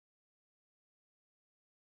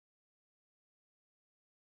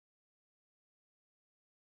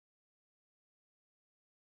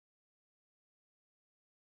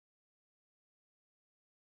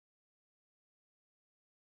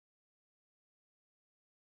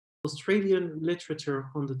Australian literature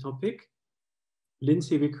on the topic.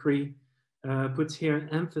 Lindsay Vickery puts here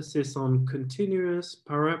emphasis on continuous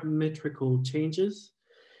parametrical changes,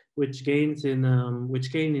 which gain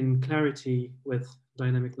in clarity with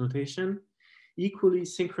dynamic notation. Equally,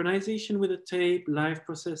 synchronization with a tape, live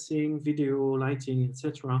processing, video, lighting,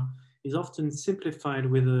 etc., is often simplified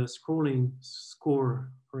with a scrolling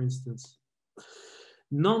score, for instance.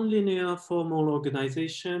 Non-linear formal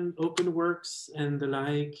organization, open works, and the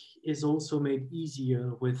like is also made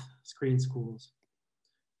easier with screen scores.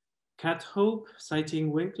 Cat Hope,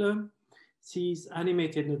 citing Winkler, sees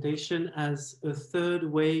animated notation as a third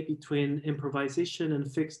way between improvisation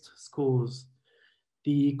and fixed scores,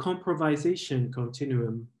 the comprovisation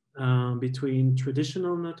continuum between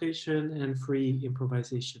traditional notation and free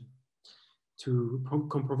improvisation.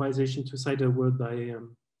 Comprovisation, to cite a word by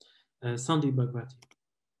Sandeep Bhagwati.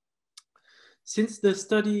 Since the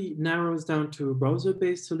study narrows down to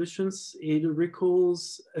browser-based solutions, it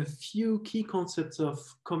recalls a few key concepts of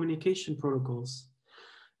communication protocols,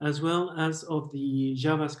 as well as of the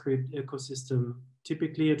JavaScript ecosystem,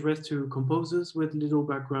 typically addressed to composers with little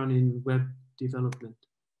background in web development.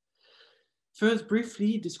 First,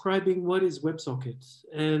 briefly describing what is WebSocket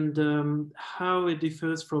and how it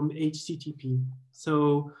differs from HTTP.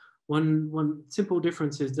 So one simple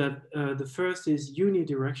difference is that the first is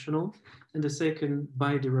unidirectional and the second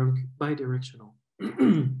bidirectional.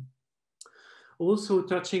 Also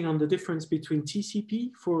touching on the difference between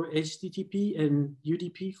TCP for HTTP and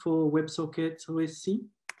UDP for WebSocket OSC.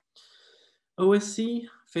 OSC,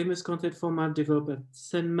 famous content format developed at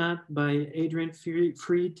SendMat by Adrian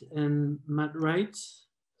Fried and Matt Wright.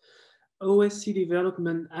 OSC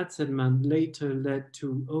development at SendMat later led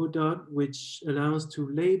to ODOT, which allows to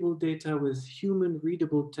label data with human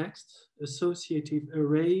readable text, associative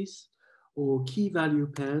arrays, or key value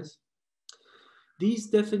pairs. These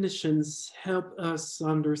definitions help us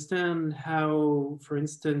understand how, for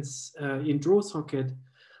instance, in DrawSocket,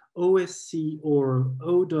 OSC or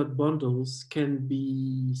ODOT bundles can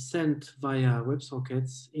be sent via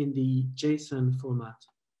WebSockets in the JSON format.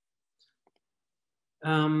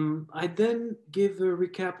 I then give a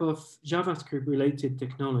recap of JavaScript related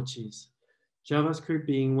technologies. JavaScript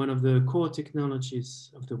being one of the core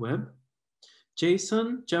technologies of the web.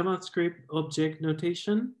 JSON, JavaScript Object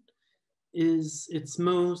Notation, is its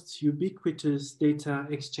most ubiquitous data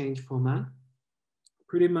exchange format.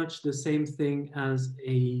 Pretty much the same thing as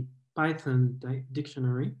a Python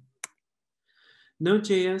dictionary.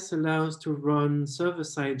 Node.js allows to run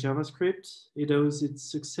server-side JavaScript. It owes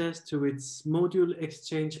its success to its module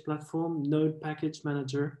exchange platform, Node Package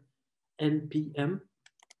Manager, NPM.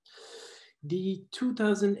 The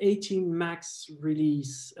 2018 Max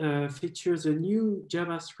release features a new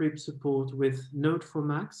JavaScript support with Node for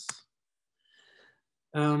Max.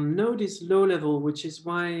 Node is low level, which is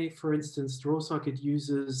why, for instance, DrawSocket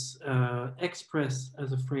uses Express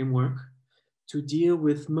as a framework to deal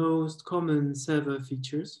with most common server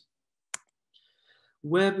features.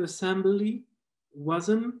 WebAssembly,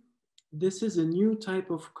 WASM, this is a new type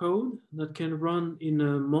of code that can run in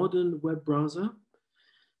a modern web browser.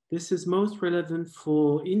 This is most relevant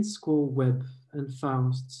for INDRA web and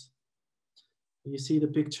Faust. You see the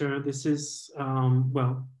picture. This is,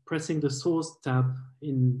 well, pressing the source tab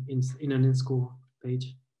in an INDRA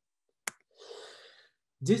page.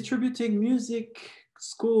 Distributing music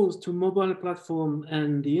scores to mobile platform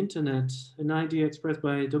and the internet, an idea expressed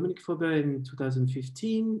by Dominique Faubert in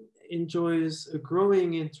 2015, enjoys a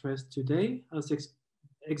growing interest today, as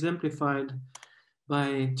exemplified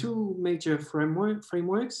by two major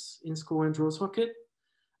frameworks, INDRA and DrawSocket,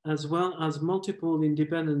 as well as multiple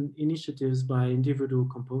independent initiatives by individual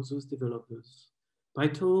composers, developers.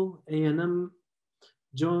 Vital, A&M,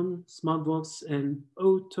 John, Smartbox, and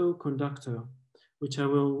Autoconductor, which I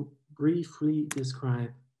will briefly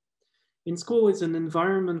describe. INDRA is an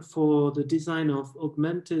environment for the design of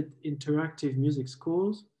augmented interactive music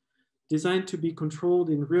scores, designed to be controlled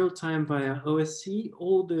in real time via OSC.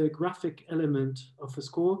 All the graphic elements of a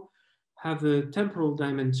score have a temporal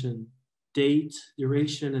dimension, date,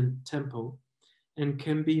 duration, and tempo, and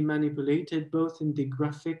can be manipulated both in the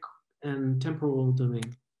graphic and temporal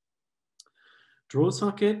domain.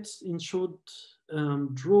 DrawSocket, in short,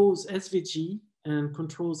 draws SVG and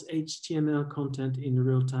controls HTML content in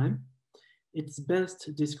real time. It's best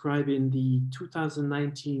described in the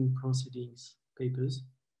 2019 proceedings papers.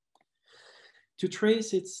 To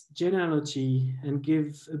trace its genealogy and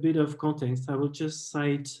give a bit of context, I will just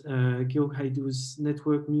cite Georg Hajdu's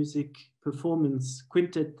network music performance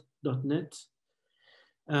quintet.net.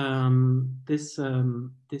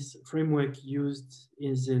 This framework used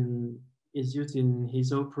is in is used in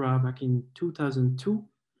his opera back in 2002.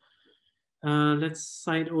 Let's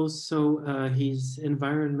cite also his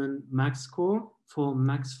environment max score for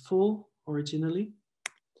max 4 originally.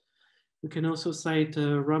 We can also cite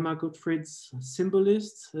Rama Gottfried's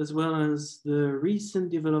Symbolist, as well as the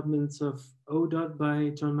recent developments of ODOT by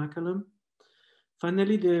John McCallum.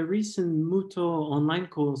 Finally, the recent Muto online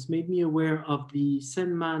course made me aware of the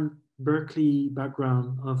Sandman Berkeley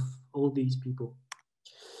background of all these people.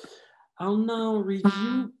 I'll now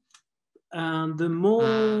review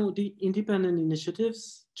the independent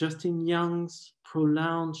initiatives. Justin Young's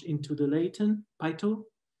Pro-Lounge into the Latent, Python,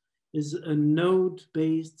 is a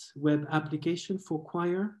node-based web application for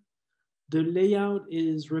choir. The layout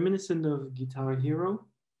is reminiscent of Guitar Hero.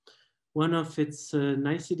 One of its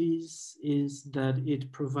niceties is that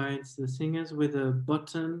it provides the singers with a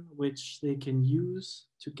button which they can use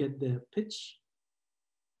to get their pitch.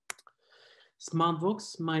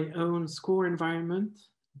 SmartVox, my own score environment,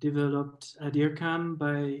 developed at IRCAM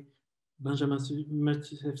by Benjamin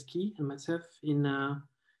Matusewski and myself in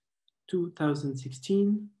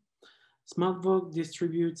 2016. SmartVox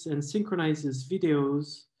distributes and synchronizes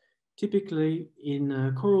videos, typically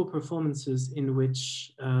in choral performances in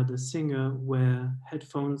which the singer wear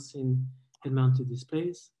headphones in head-mounted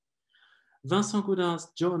displays. Vincent Gaudin's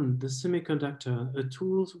John, the Semiconductor, a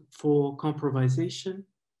tool for comprovisation,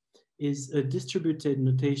 is a distributed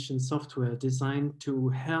notation software designed to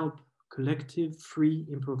help collective free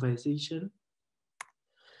improvisation.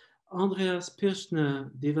 Andreas Pirschner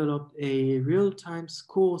developed a real-time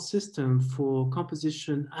score system for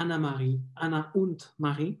composition Anna und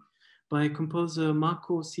Marie by composer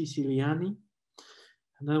Marco Siciliani.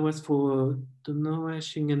 And that was for the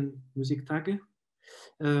Norwegian Musiktage.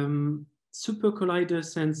 Super Collider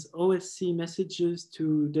sends OSC messages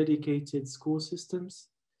to dedicated score systems.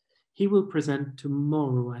 He will present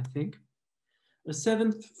tomorrow, I think. A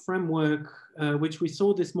seventh framework, which we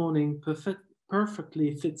saw this morning,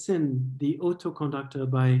 perfectly fits in the Autoconductor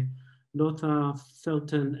by Lothar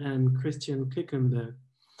Felten and Christian Klickenberg.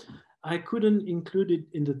 I couldn't include it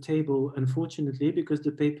in the table, unfortunately, because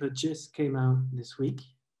the paper just came out this week.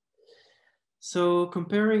 So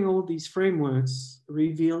comparing all these frameworks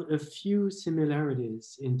reveal a few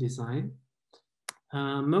similarities in design.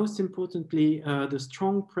 Most importantly, the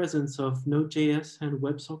strong presence of Node.js and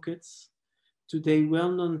WebSockets, today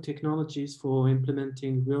well-known technologies for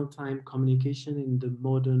implementing real-time communication in the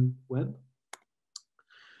modern web.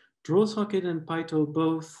 DrawSocket and Python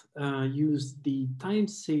both use the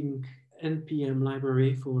timesync npm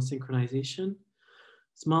library for synchronization.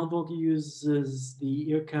 SmartVox uses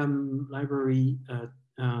the IRCAM library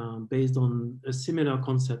based on a similar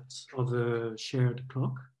concept of a shared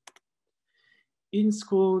clock.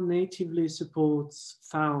 InScore natively supports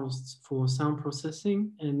Faust for sound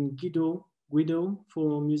processing and Guido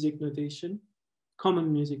for music notation,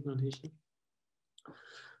 common music notation.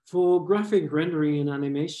 For graphic rendering and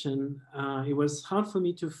animation, it was hard for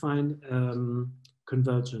me to find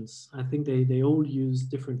convergence. I think they all use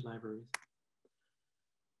different libraries.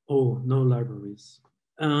 Or no libraries.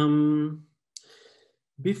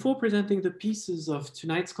 Before presenting the pieces of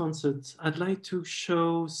tonight's concert, I'd like to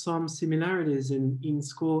show some similarities in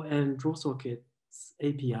InScore and DrawSocket's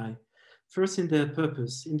API. First, in their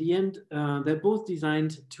purpose. In the end, they're both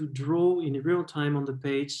designed to draw in real time on the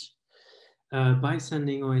page by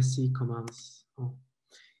sending OSC commands.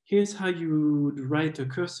 Here's how you would write a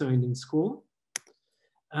cursor in InScore.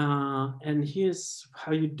 And here's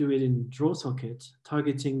how you do it in DrawSocket,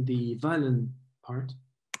 targeting the violin part.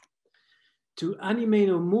 To animate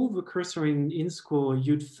or move a cursor in InScore,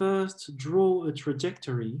 you'd first draw a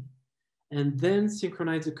trajectory and then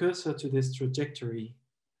synchronize the cursor to this trajectory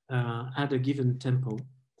at a given tempo.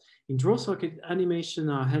 In DrawSocket, animation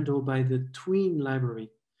are handled by the tween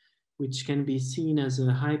library, which can be seen as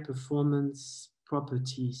a high performance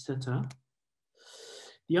property setter.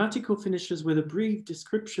 The article finishes with a brief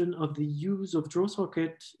description of the use of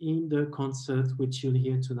DrawSocket in the concert, which you'll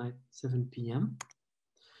hear tonight, 7 p.m.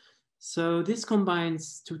 So this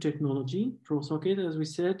combines two technology, DrawSocket, as we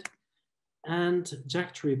said, and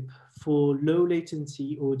Jacktrip for low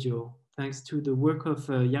latency audio, thanks to the work of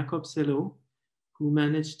Jakob Sello, who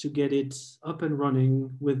managed to get it up and running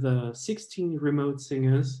with 16 remote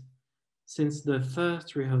singers since the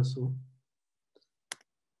first rehearsal.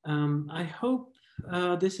 I hope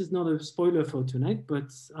this is not a spoiler for tonight,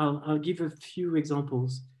 but I'll give a few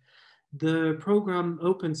examples. The program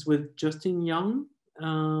opens with Justin Young.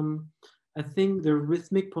 I think the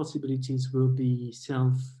rhythmic possibilities will be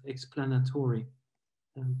self-explanatory.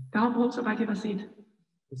 Daumen hoch, sobald ihr was seht.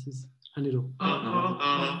 This is Un et l'autre.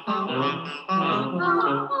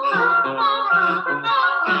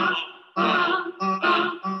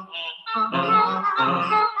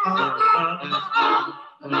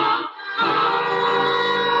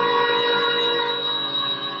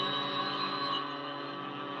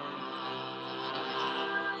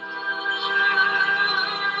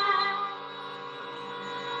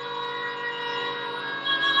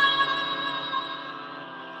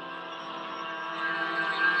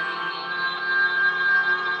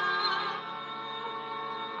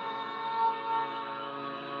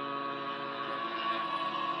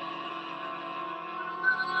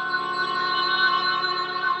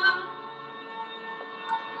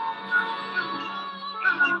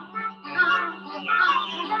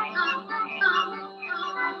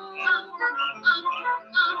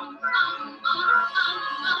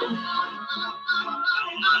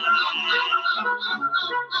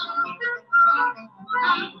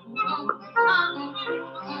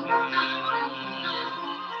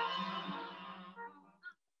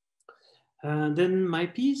 And then my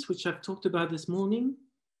piece, which I've talked about this morning.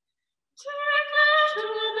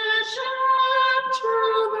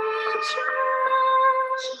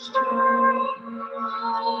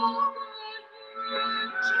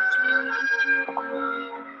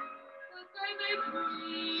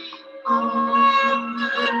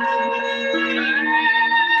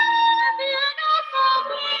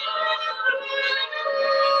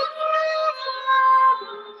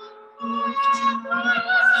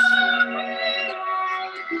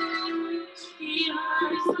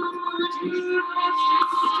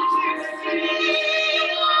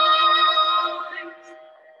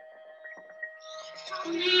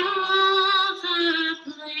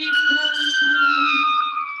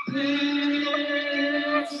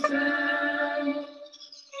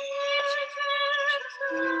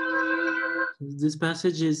 This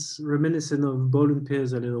passage is reminiscent of Ball and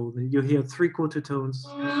Pairs a little. You hear 3/4 tones.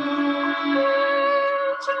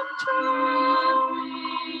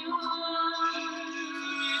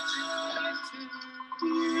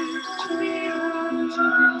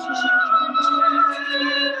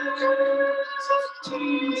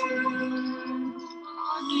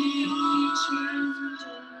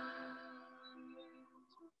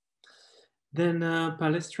 Then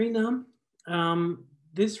Palestrina.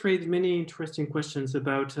 This raised many interesting questions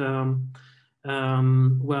about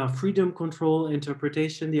well, freedom, control,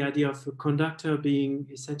 interpretation, the idea of a conductor being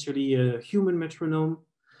essentially a human metronome.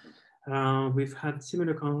 We've had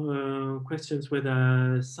similar questions with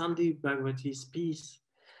Sandeep Bhagwati's piece,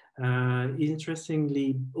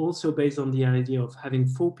 interestingly also based on the idea of having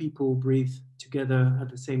 4 people breathe together at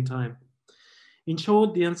the same time. In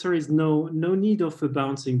short, the answer is no, no need of a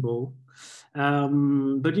bouncing ball.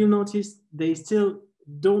 But you'll notice they still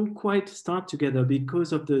don't quite start together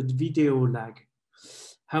because of the video lag.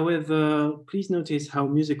 However, please notice how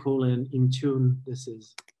musical and in tune this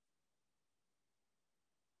is.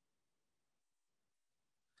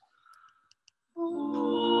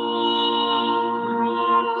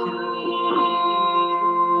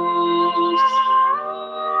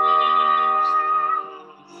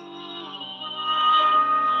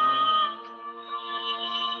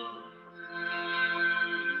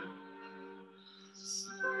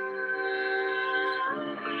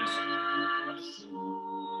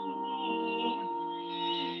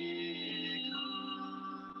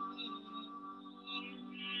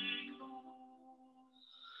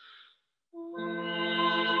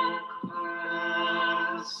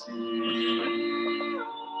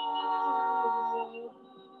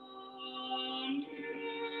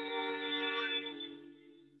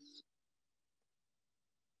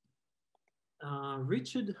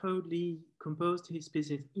 Richard Hoadley composed his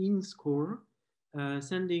piece in score,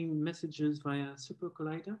 sending messages via Super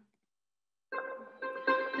Collider.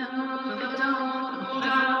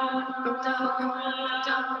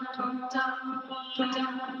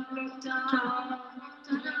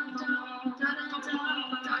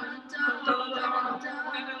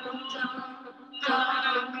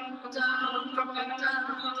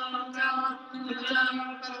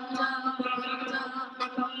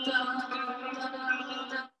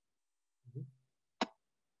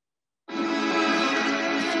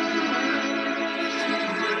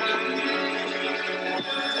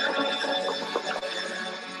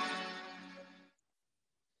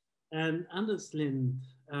 And Andersen,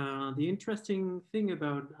 the interesting thing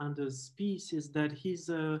about Anders' piece is that he's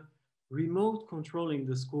remote controlling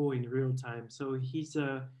the score in real time. So he's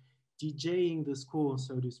DJing the score,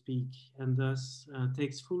 so to speak, and thus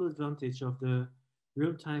takes full advantage of the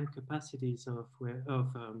real-time capacities of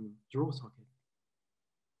draw socket.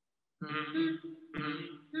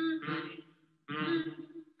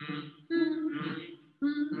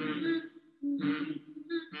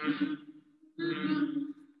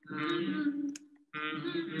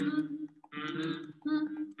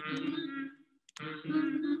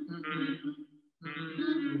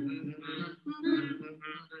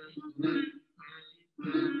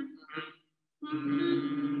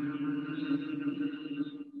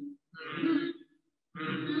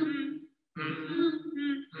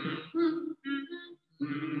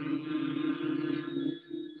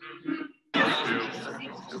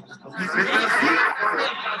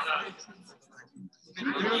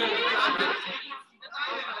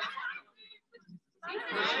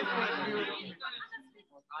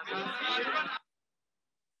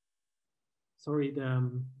 Sorry,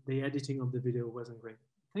 the editing of the video wasn't great.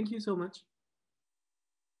 Thank you so much.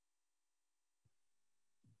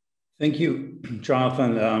 Thank you,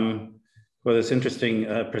 Jonathan, for this interesting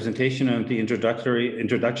presentation and the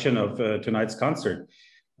introduction of tonight's concert.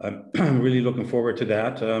 I'm really looking forward to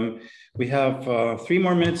that. We have 3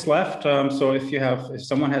 more minutes left, so if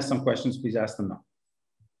someone has some questions, please ask them now.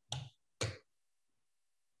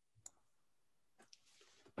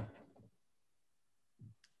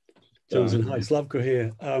 Jonathan, hi, Slavko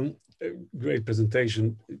here. Great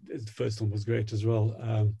presentation. The first one was great as well.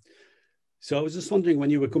 So I was just wondering, when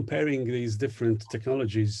you were comparing these different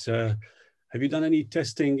technologies, have you done any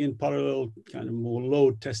testing in parallel, kind of more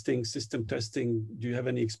load testing, system testing? Do you have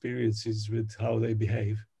any experiences with how they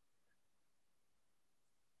behave?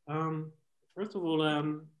 First of all,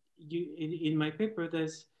 in my paper,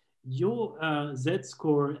 there's your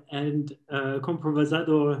ZScore and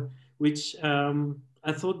Comprovisation, which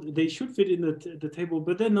I thought they should fit in the table,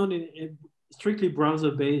 but they're not strictly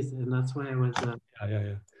browser-based, and that's why I was...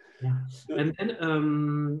 Yeah. And then,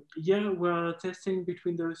 yeah, we're testing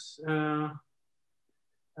between those.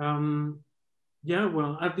 Yeah,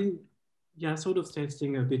 well, I've been, sort of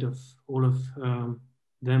testing a bit of all of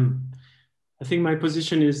them. I think my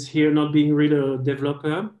position is here not being really a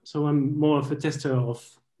developer, so I'm more of a tester of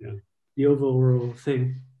the overall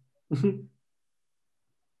thing.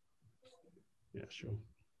 Yeah, sure.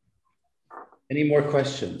 Any more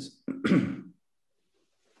questions?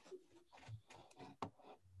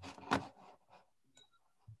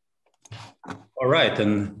 All right,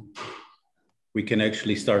 and we can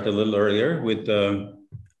actually start a little earlier with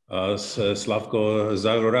Slavko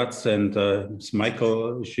Zagorac and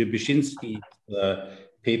Michael Zbyszynski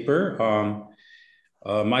paper.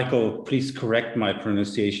 Michael, please correct my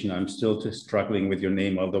pronunciation. I'm still struggling with your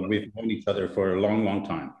name, although we've known each other for a long, long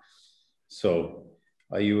time. So,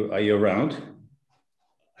 are you around?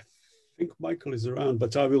 I think Michael is around,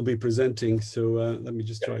 but I will be presenting. So let me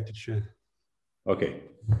just try to share. Okay.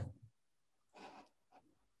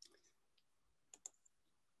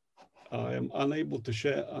 I am unable to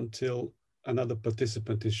share until another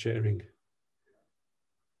participant is sharing.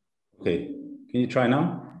 Okay, can you try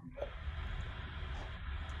now?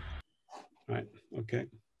 Right, okay.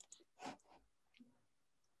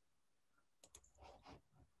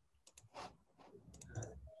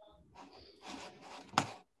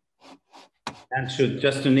 And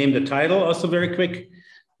just to name the title, also very quick,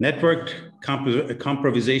 Networked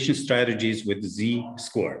Comprovisation Strategies with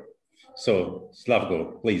ZScore. So,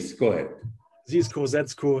 Slavko, please go ahead. ZScore,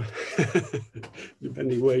 ZScore,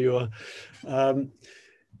 depending where you are.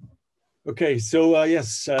 Okay, so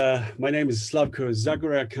yes, my name is Slavko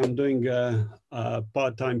Zagorac. I'm doing a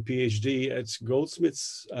part-time PhD at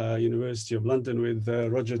Goldsmiths, University of London with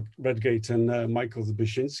Roger Redgate and Michael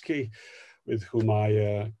Zbyszynski, with whom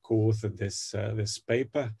I co-authored this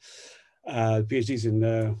paper. PhD is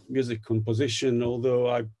in music composition, although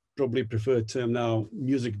I probably prefer the term now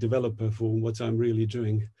music developer for what I'm really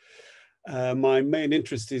doing. My main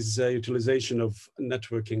interest is utilization of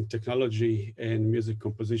networking technology in music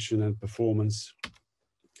composition and performance.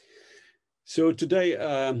 So today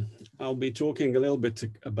I'll be talking a little bit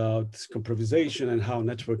about comprovisation and how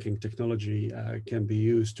networking technology can be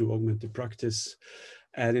used to augment the practice.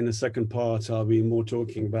 And in the second part, I'll be more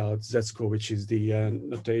talking about ZScore, which is the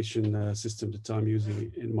notation system that I'm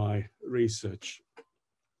using in my research.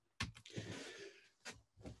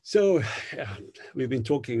 So we've been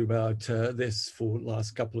talking about this for the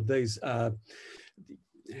last couple of days.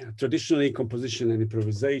 Traditionally, composition and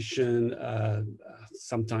improvisation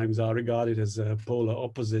sometimes are regarded as polar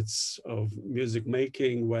opposites of music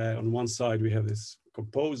making, where on one side we have this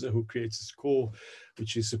composer who creates a score,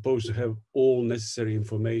 which is supposed to have all necessary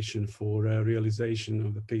information for realization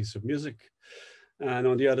of a piece of music. And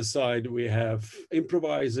on the other side, we have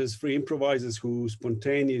improvisers, free improvisers who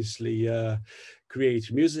spontaneously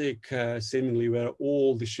create music, seemingly where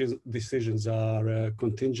all decisions are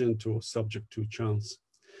contingent or subject to chance.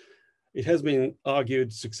 It has been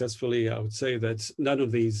argued successfully, I would say, that none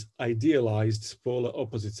of these idealized polar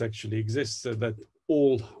opposites actually exist, that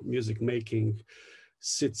all music making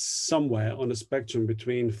sits somewhere on a spectrum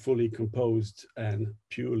between fully composed and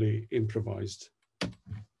purely improvised.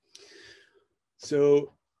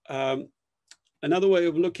 So another way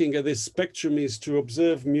of looking at this spectrum is to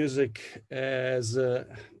observe music as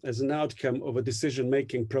an outcome of a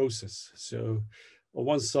decision-making process. So on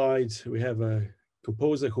one side, we have a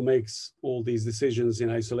composer who makes all these decisions in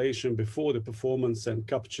isolation before the performance and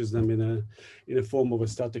captures them in a form of a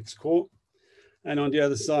static score. And on the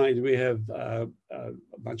other side, we have a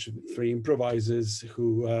bunch of free improvisers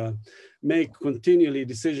who make continually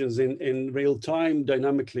decisions in real time,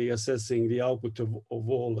 dynamically assessing the output of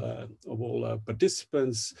all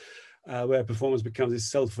participants, where performance becomes a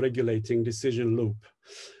self-regulating decision loop.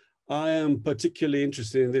 I am particularly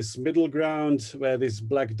interested in this middle ground where this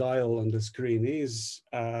black dial on the screen is,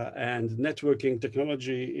 and networking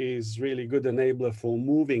technology is really good enabler for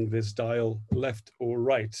moving this dial left or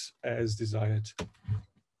right as desired.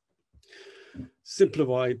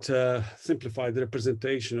 Simplified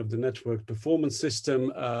representation of the network performance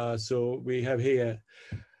system. So we have here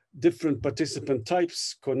different participant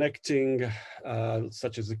types connecting,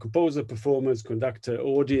 such as the composer, performers, conductor,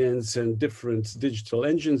 audience, and different digital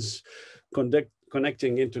engines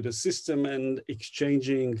connecting into the system and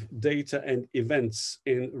exchanging data and events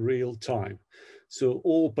in real time. So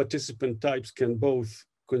all participant types can both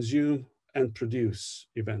consume and produce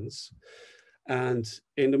events. And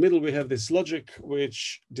in the middle, we have this logic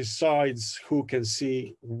which decides who can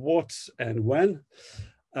see what and when,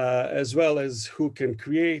 as well as who can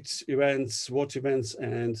create events, what events,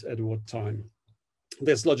 and at what time.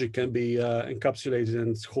 This logic can be encapsulated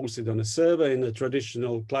and hosted on a server in a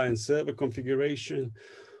traditional client-server configuration,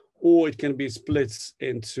 or it can be split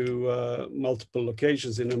into multiple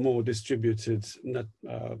locations in a more distributed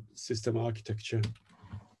system architecture.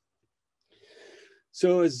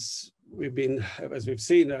 So as we've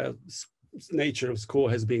seen, nature of score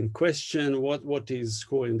has been questioned. What is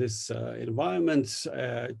score in this environment?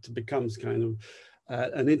 It becomes kind of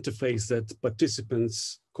an interface that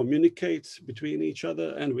participants communicate between each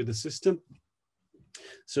other and with the system.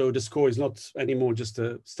 So the score is not anymore just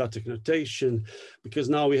a static notation, because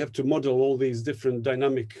now we have to model all these different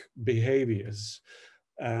dynamic behaviors,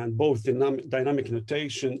 and both dynamic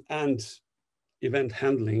notation and event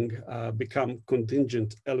handling become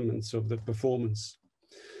contingent elements of the performance.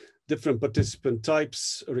 Different participant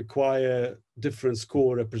types require different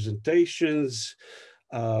score representations,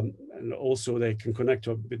 and also they can connect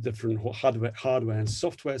with different hardware and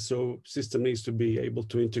software. So system needs to be able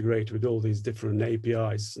to integrate with all these different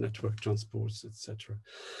APIs, network transports, etc.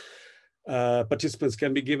 Participants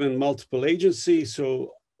can be given multiple agency,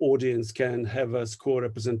 so audience can have a score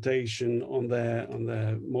representation on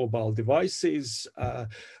their mobile devices.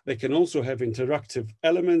 They can also have interactive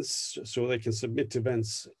elements, so they can submit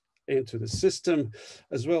events into the system,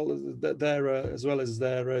 as well as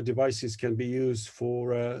their devices can be used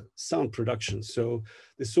for sound production. So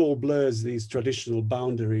this all blurs these traditional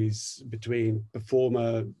boundaries between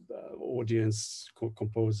performer, audience,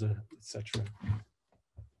 composer, etc.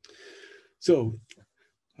 So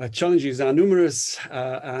challenges are numerous,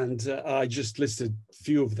 and I just listed a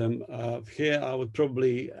few of them. Here I would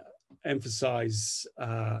probably emphasize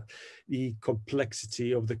the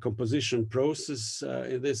complexity of the composition process.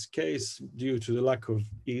 In this case, due to the lack of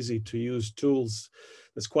easy to use tools,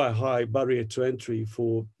 there's quite a high barrier to entry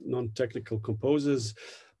for non-technical composers.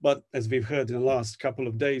 But as we've heard in the last couple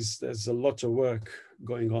of days, there's a lot of work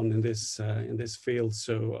going on in this field.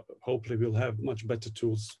 So hopefully we'll have much better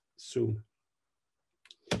tools soon.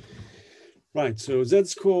 Right, so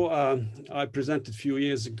ZScore, I presented a few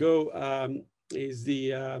years ago, is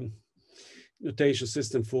the notation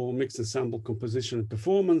system for mixed ensemble composition and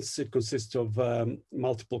performance. It consists of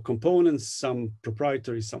multiple components, some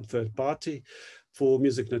proprietary, some third party. For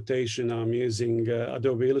music notation, I'm using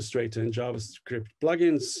Adobe Illustrator and JavaScript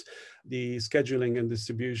plugins, the scheduling and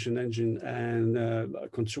distribution engine, and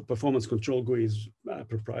performance control GUI is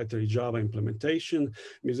proprietary Java implementation.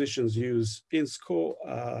 Musicians use INScore.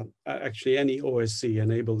 Actually, any OSC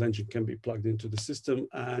enabled engine can be plugged into the system,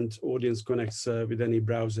 and audience connects with any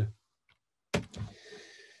browser.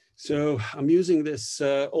 So I'm using this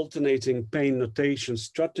alternating pane notation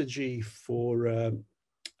strategy for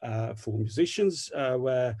for musicians,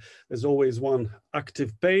 where there's always one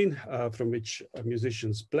active pane from which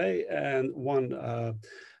musicians play, and one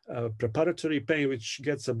preparatory pane which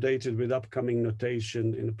gets updated with upcoming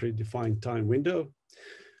notation in a predefined time window.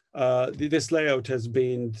 This layout has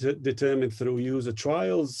been determined through user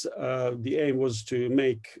trials. The aim was to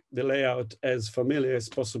make the layout as familiar as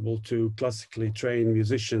possible to classically trained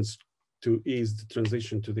musicians to ease the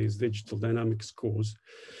transition to these digital dynamic scores.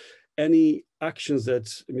 Any actions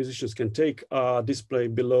that musicians can take are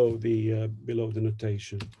displayed below the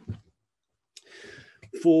notation.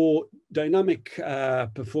 For dynamic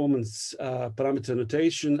performance parameter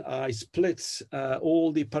notation, I split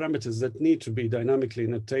all the parameters that need to be dynamically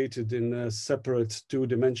notated in separate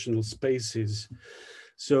two-dimensional spaces.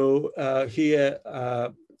 So here,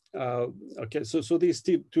 okay, so these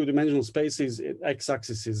two-dimensional spaces,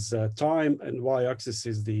 x-axis is time and y-axis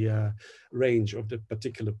is the range of the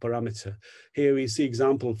particular parameter. Here we see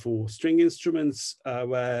example for string instruments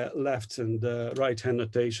where left and right hand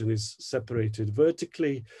notation is separated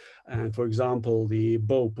vertically. And for example, the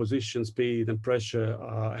bow position, speed and pressure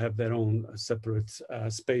have their own separate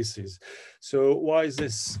spaces. So why is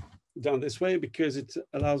this done this way? Because it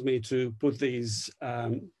allows me to put these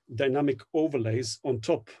dynamic overlays on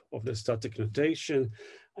top of the static notation,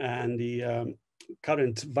 and the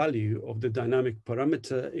current value of the dynamic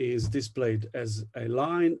parameter is displayed as a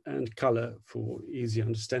line and color for easy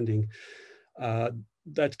understanding.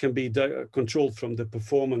 That can be controlled from the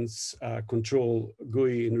performance control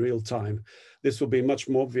GUI in real time. This will be much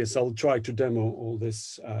more obvious. I'll try to demo all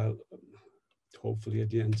this hopefully at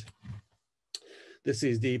the end. This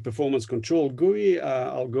is the performance control GUI.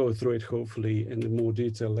 I'll go through it hopefully in more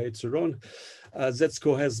detail later on.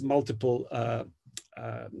 ZScore has multiple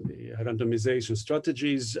randomization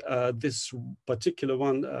strategies. This particular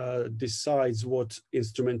one decides what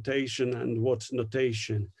instrumentation and what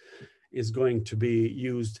notation is going to be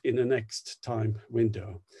used in the next time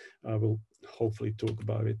window. I will hopefully talk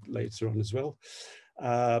about it later on as well.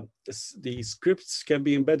 The scripts can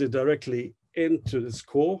be embedded directly into the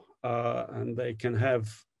score, and they can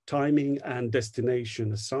have timing and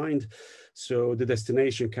destination assigned. So the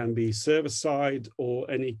destination can be server-side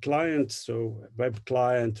or any client, so web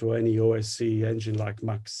client or any OSC engine like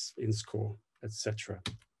Max, INScore, etc.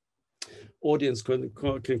 Audience can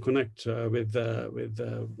connect with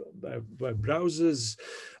web browsers.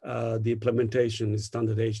 The implementation is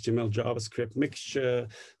standard HTML, JavaScript mixture.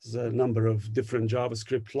 There's a number of different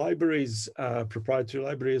JavaScript libraries, proprietary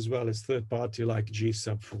library as well as third-party like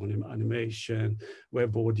GSub for animation,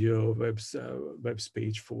 web audio, web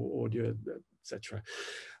speech for audio, etc.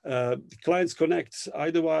 Clients connect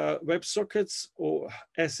either via WebSockets or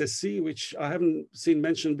SSC, which I haven't seen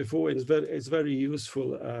mentioned before. It's very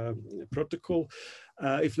useful protocol.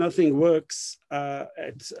 If nothing works,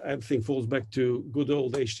 everything falls back to good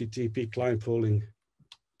old HTTP client polling.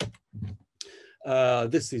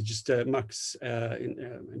 This is just a Max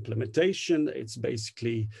implementation. It's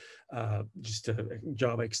basically just a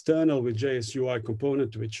Java external with JS UI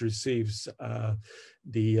component, which receives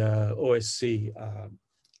the OSC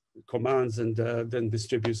commands and then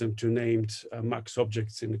distributes them to named Max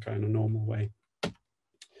objects in a kind of normal way.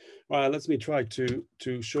 Well, let me try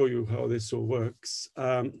to show you how this all works.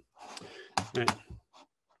 Right.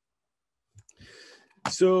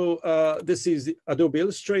 So this is the Adobe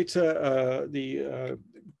Illustrator, the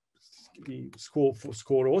score for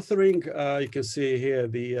score authoring. You can see here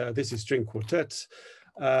this is string quartet.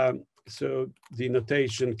 So the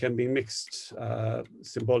notation can be mixed,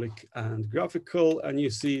 symbolic and graphical, and you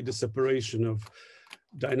see the separation of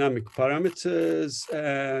dynamic parameters,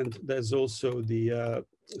 and there's also the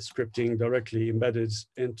scripting directly embedded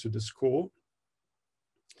into the score.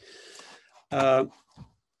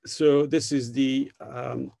 So this is the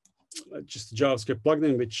just a JavaScript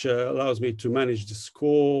plugin which allows me to manage the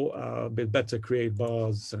score a bit better, create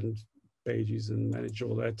bars and pages and manage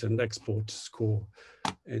all that and export score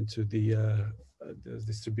into the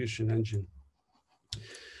distribution engine.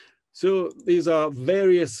 So these are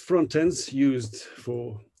various front ends used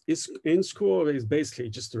for INScore. Is basically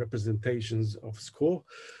just the representations of score.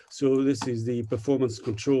 So this is the performance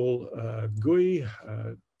control GUI,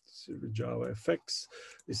 Java FX.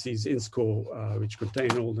 This is INScore, which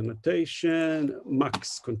contain all the notation,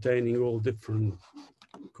 Max containing all different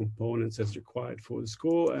components as required for the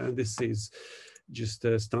score, and this is just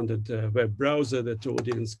a standard web browser that the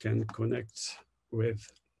audience can connect with.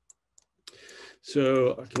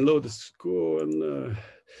 So I can load the score, and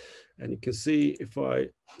you can see if I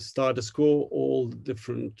start a score, all the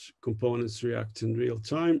different components react in real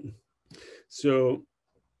time. So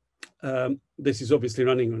This is obviously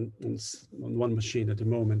running on one machine at the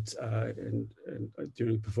moment, and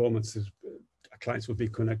during performances, clients will be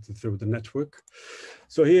connected through the network.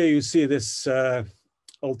 So here you see this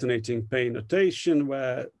alternating pane notation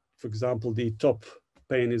where, for example, the top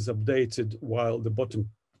pane is updated while the bottom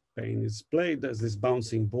pane is played. There's this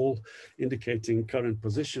bouncing ball indicating current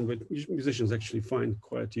position, which musicians actually find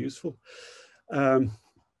quite useful.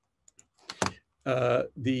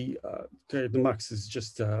 The max is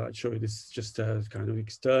just, I'll show you this, just a kind of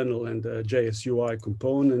external and JSUI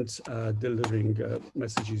component delivering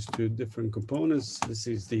messages to different components. This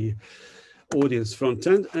is the audience front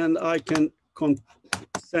end, and I can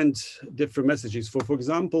send different messages. For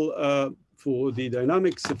example, for the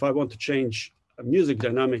dynamics, if I want to change music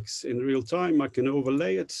dynamics in real time, I can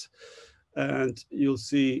overlay it, and you'll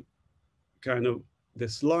see kind of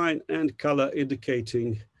this line and color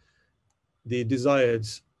indicating the desired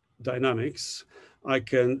dynamics. I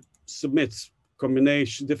can submit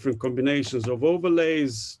different combinations of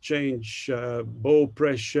overlays, change bow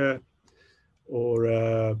pressure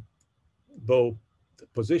or bow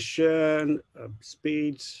position,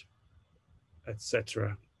 speed,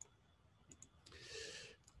 etc.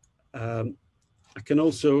 I can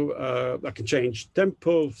also I can change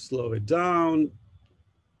tempo, slow it down.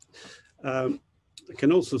 I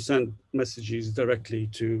can also send messages directly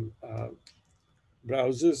to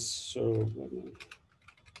browsers. So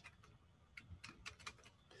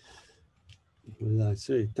what did I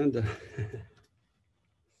say? Tender.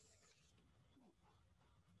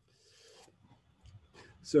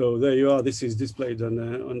 So there you are. This is displayed on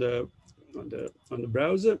the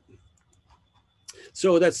browser.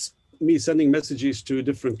 So that's me sending messages to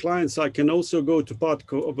different clients. I can also go to part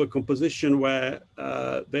of a composition where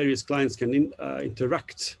various clients can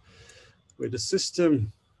interact with the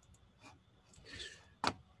system.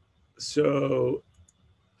 So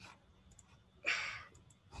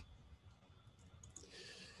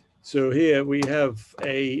here we have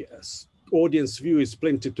a audience view is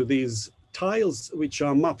split into these tiles, which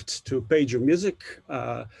are mapped to page of music.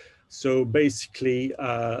 So basically,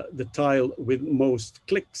 the tile with most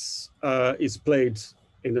clicks is played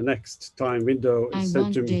in the next time window. I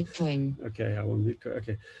want to join. Okay, I want to.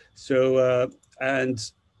 Okay, so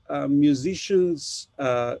musicians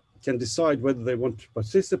can decide whether they want to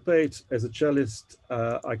participate. As a cellist,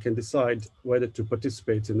 I can decide whether to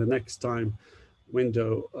participate in the next time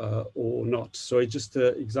window or not. So it's just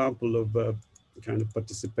an example of kind of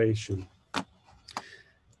participation.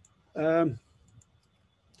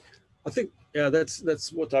 I think, yeah,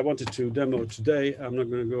 that's what I wanted to demo today. I'm not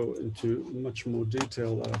going to go into much more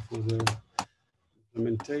detail for the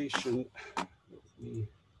implementation. Let me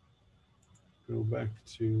go back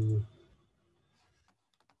to,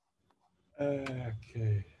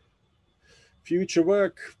 okay. Future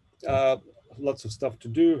work, lots of stuff to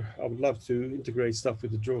do. I would love to integrate stuff with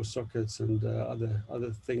the draw sockets and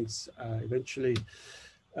other things eventually.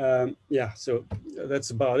 Yeah, so that's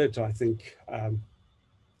about it, I think.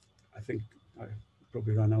 I think I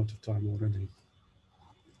probably ran out of time already.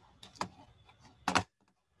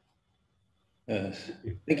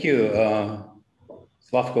 Thank you,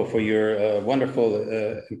 Slavko, for your wonderful,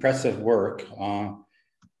 impressive work.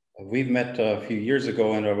 We've met a few years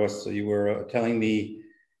ago, and you were telling me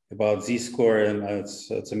about ZScore, and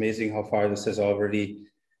it's amazing how far this has already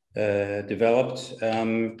developed.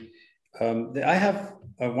 I have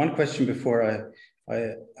one question before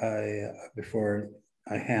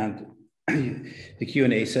I hand the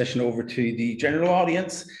Q&A session over to the general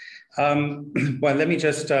audience. Well, let me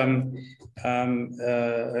just ask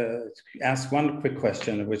one quick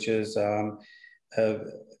question, which is,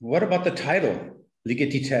 what about the title,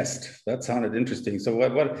 Ligeti test? That sounded interesting. So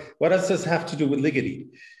what does this have to do with Ligeti?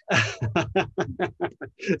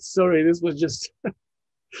 Sorry, this was just,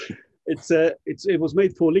 it was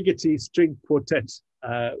made for Ligeti String Quartet,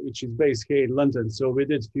 which is based here in London. So we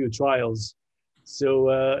did a few trials. So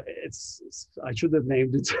I should have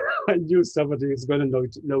named it. I knew somebody is going to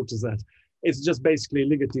notice that. It's just basically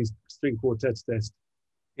Ligeti String Quartet test.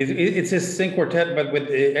 It's a string quartet, but with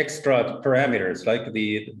extra parameters like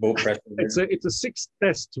the bow pressure. It's a sixth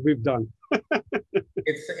test we've done.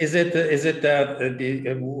 Is it that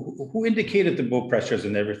who indicated the bow pressures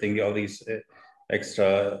and everything? All these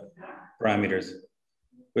extra parameters.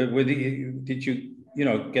 Did you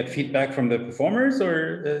get feedback from the performers,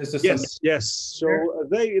 or is this? Yes. So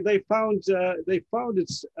they found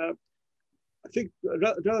it's I think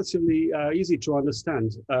relatively easy to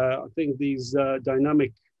understand. I think these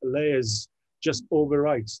dynamic layers just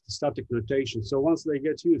overwrite the static notation. So once they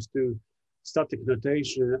get used to static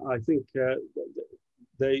notation, I think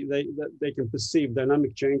they can perceive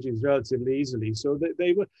dynamic changes relatively easily. So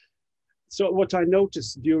they were. So what I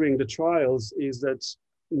noticed during the trials is that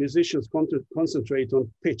musicians concentrate on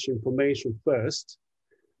pitch information first.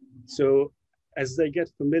 So as they get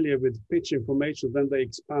familiar with pitch information, then they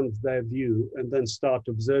expand their view and then start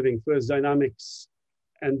observing first dynamics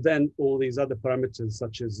and then all these other parameters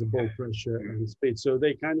such as the ball pressure and speed. So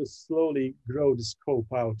they kind of slowly grow the scope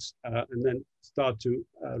out and then start to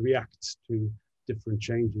react to different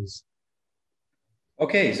changes.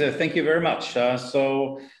 Okay, so thank you very much.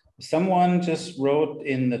 So someone just wrote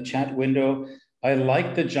in the chat window, I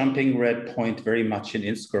like the jumping red point very much in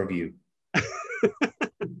INDRA view.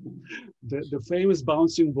 The famous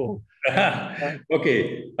bouncing ball.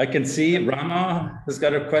 Okay, I can see Rama has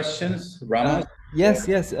got a question. Rama? Yes.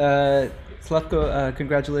 Slavko,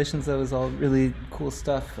 congratulations. That was all really cool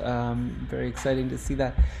stuff. Very exciting to see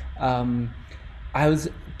that. I was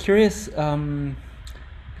curious.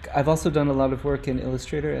 I've also done a lot of work in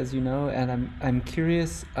Illustrator, as you know, and I'm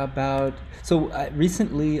curious about. So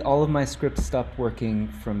recently, all of my scripts stopped working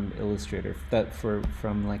from Illustrator.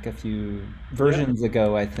 From like a few versions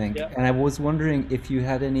ago, I think. Yeah. And I was wondering if you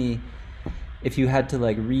had to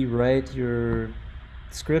like rewrite your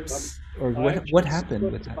scripts, or what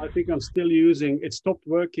happened with that? I think I'm still using. It stopped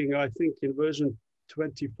working. I think in version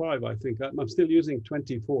 25. I think I'm still using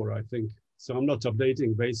 24. I think. So I'm not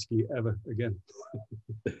updating basically ever again.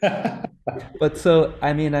 But so,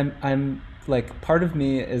 I mean, I'm like, part of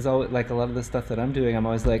me is always like, a lot of the stuff that I'm doing, I'm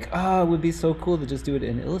always like, it would be so cool to just do it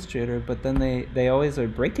in Illustrator, but then they always are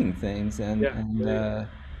breaking things.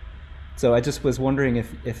 So I just was wondering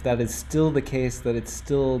if that is still the case, that it's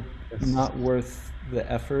still not worth the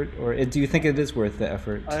effort, or do you think it is worth the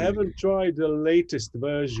effort? I haven't tried the latest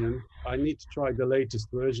version. I need to try the latest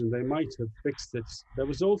version. They might have fixed it. There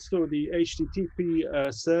was also the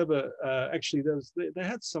HTTP server. Actually, they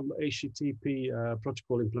had some HTTP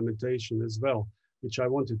protocol implementation as well, which I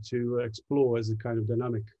wanted to explore as a kind of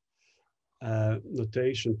dynamic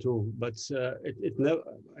notation tool. But it never.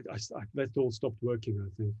 That all stopped working, I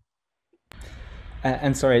think.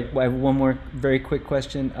 And sorry, I have one more very quick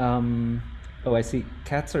question. Oh, I see.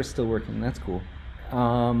 Cats are still working. That's cool. I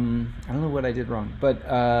don't know what I did wrong, but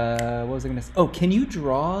what was I going to say? Oh, can you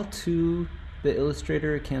draw to the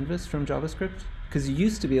Illustrator canvas from JavaScript? Because you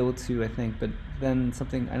used to be able to, I think, but then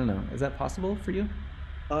something, I don't know. Is that possible for you?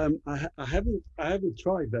 I haven't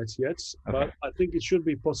tried that yet, but I think it should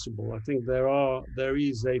be possible. I think there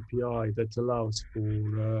is API that allows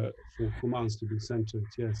for commands to be sent to it.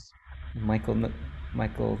 Yes.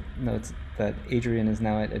 Michael notes that Adrian is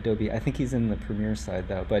now at Adobe. I think he's in the Premiere side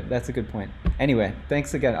though, but that's a good point. Anyway,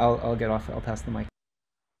 thanks again. I'll get off. I'll pass the mic.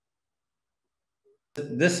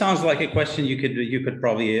 This sounds like a question you could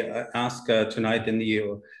probably ask tonight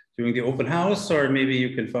during the open house, or maybe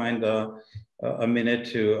you can find a minute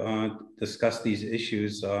to discuss these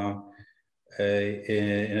issues in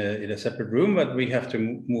a separate room. But we have to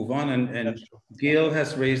move on. And Gil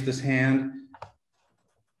has raised his hand.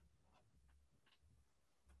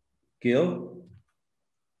 Gil?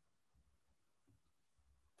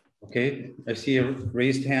 Okay, I see a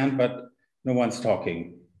raised hand, but no one's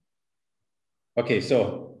talking. Okay,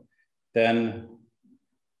 so then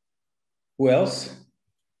who else?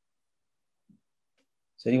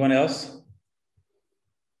 Is anyone else?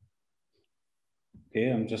 Okay,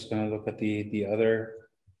 I'm just gonna look at the other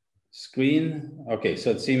screen. Okay, so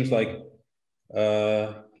it seems like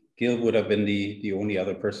Gil would have been the only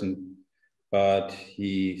other person, but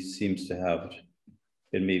he seems to have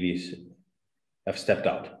been have stepped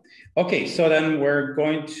out. Okay, so then we're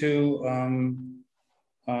going to,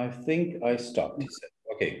 I think I stopped, he said.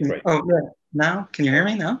 Okay, great. Oh, good. Now, can you hear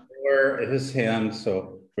me now? Or his hand,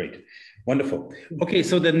 so great, wonderful. Okay,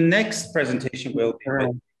 so the next presentation will be by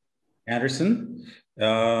Andersen.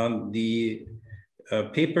 The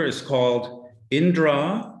paper is called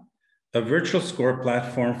INDRA, a virtual score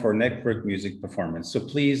platform for network music performance. So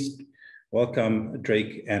please welcome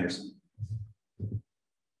Drake Andersen.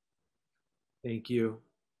 Thank you.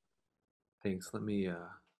 Thanks. Let me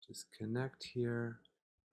just connect here.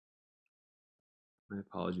 My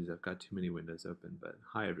apologies, I've got too many windows open, but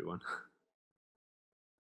hi everyone.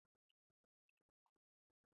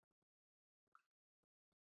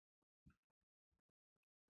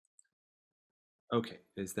 Okay,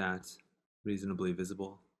 is that reasonably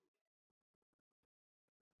visible?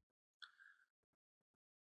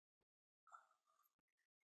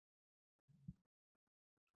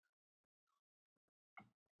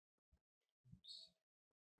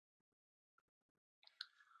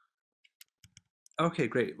 Okay,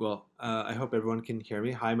 great. Well, I hope everyone can hear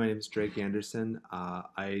me. Hi, my name is Georg Andersen.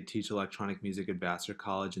 I teach electronic music at Vassar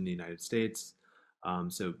College in the United States.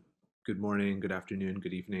 So good morning, good afternoon,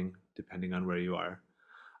 good evening, depending on where you are.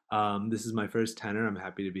 This is my first tenor. I'm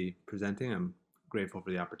happy to be presenting. I'm grateful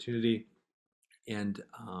for the opportunity. And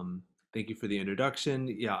thank you for the introduction.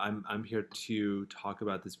 Yeah, I'm here to talk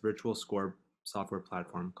about this virtual score software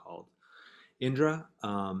platform called INDRA.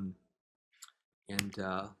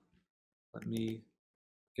 Let me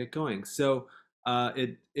get going. So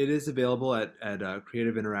it is available at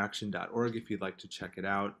creativeinteraction.org if you'd like to check it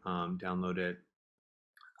out, download it.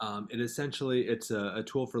 It's a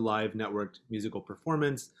tool for live networked musical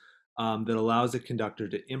performance that allows a conductor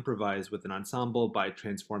to improvise with an ensemble by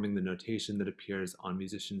transforming the notation that appears on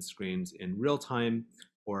musicians' screens in real time,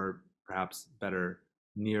 or perhaps better,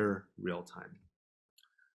 near real time.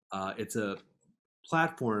 It's a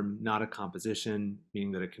platform, not a composition,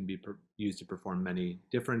 meaning that it can be used to perform many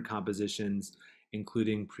different compositions,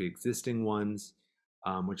 including pre-existing ones,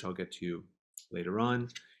 which I'll get to later on.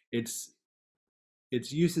 Its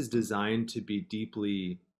use is designed to be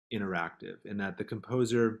deeply interactive in that the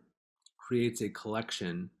composer creates a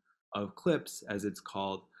collection of clips, as it's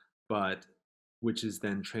called, but which is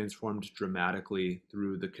then transformed dramatically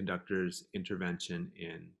through the conductor's intervention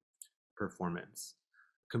in performance.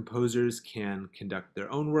 Composers can conduct their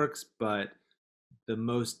own works, but the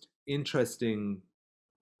most interesting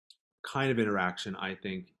kind of interaction, I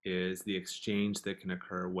think, is the exchange that can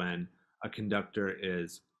occur when a conductor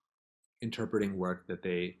is interpreting work that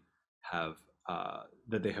they have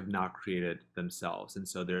not created themselves. And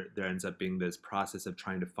so there ends up being this process of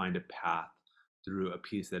trying to find a path through a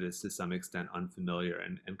piece that is to some extent unfamiliar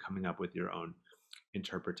and coming up with your own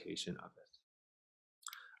interpretation of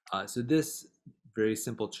it. So this very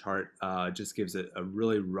simple chart just gives a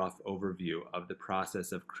really rough overview of the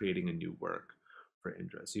process of creating a new work for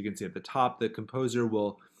INDRA. So you can see at the top, the composer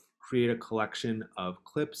will create a collection of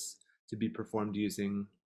clips to be performed using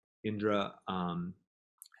INDRA and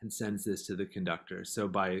sends this to the conductor. So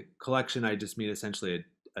by collection, I just mean essentially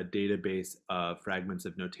a database of fragments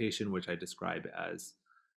of notation, which I describe as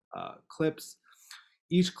clips.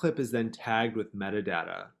 Each clip is then tagged with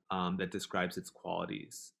metadata that describes its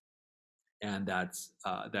qualities. And that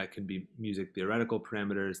can be music theoretical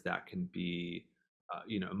parameters, that can be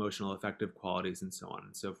emotional affective qualities, and so on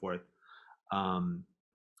and so forth. Then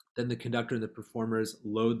the conductor and the performers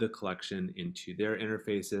load the collection into their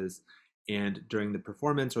interfaces, and during the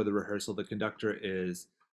performance or the rehearsal, the conductor is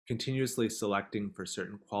continuously selecting for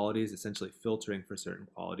certain qualities, essentially filtering for certain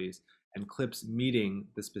qualities, and clips meeting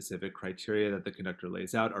the specific criteria that the conductor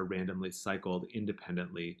lays out are randomly cycled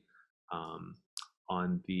independently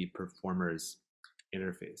on the performer's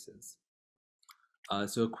interfaces.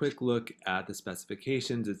 So a quick look at the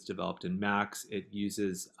specifications. It's developed in Max. It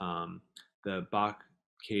uses the Bach,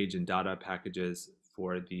 Cage, and Dada packages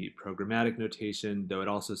for the programmatic notation, though it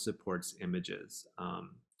also supports images.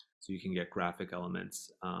 So you can get graphic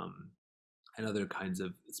elements and other kinds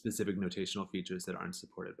of specific notational features that aren't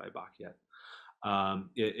supported by Bach yet.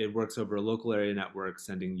 It works over a local area network,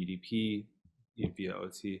 sending UDP via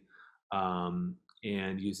OT,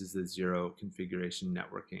 and uses the zero configuration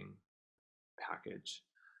networking package.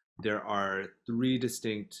 There are 3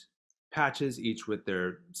 distinct patches, each with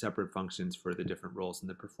their separate functions for the different roles in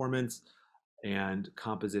the performance, and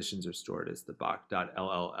compositions are stored as the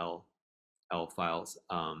Bach.lll files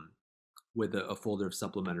with a folder of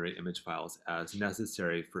supplementary image files as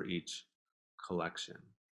necessary for each collection.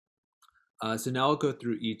 So now I'll go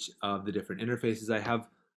through each of the different interfaces. I have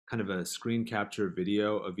kind of a screen capture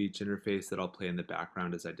video of each interface that I'll play in the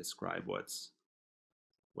background as I describe what's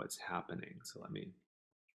happening. So let me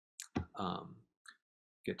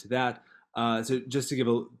get to that. So just to give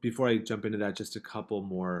before I jump into that, just a couple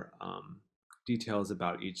more details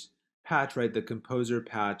about each patch, right? The composer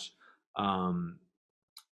patch,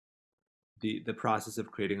 the process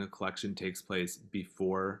of creating a collection takes place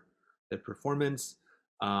before the performance.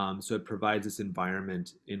 So it provides this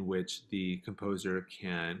environment in which the composer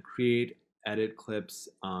can create, edit clips,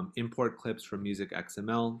 import clips from music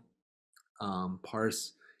XML,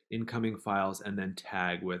 parse incoming files, and then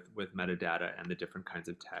tag with metadata and the different kinds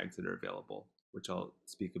of tags that are available, which I'll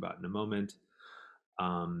speak about in a moment.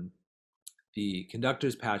 The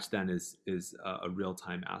conductor's patch then is a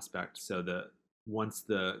real-time aspect. So once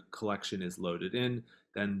the collection is loaded in,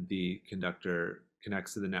 then the conductor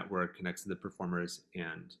connects to the network, connects to the performers,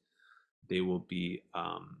 and they will be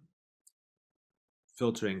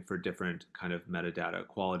filtering for different kind of metadata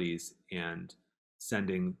qualities and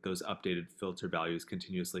sending those updated filter values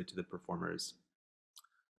continuously to the performers.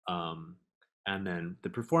 And then the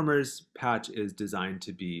performers patch is designed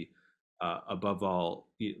to be, above all,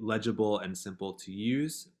 legible and simple to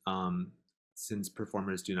use, since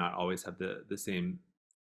performers do not always have the same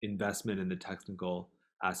investment in the technical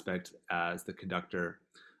aspect as the conductor.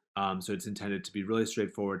 So it's intended to be really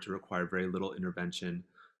straightforward, to require very little intervention,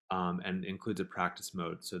 and includes a practice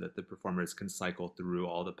mode so that the performers can cycle through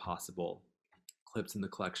all the possible clips in the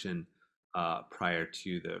collection prior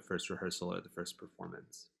to the first rehearsal or the first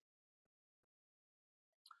performance.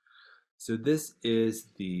 So this is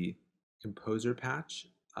the composer patch,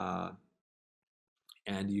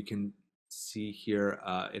 and you can see here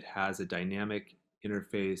it has a dynamic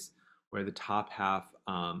interface where the top half,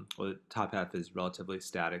 the top half is relatively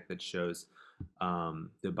static, that shows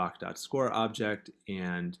the Bach.score object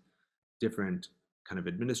and different kind of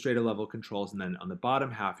administrator level controls. And then on the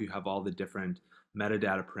bottom half, you have all the different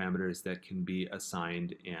metadata parameters that can be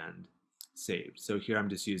assigned and saved. So here I'm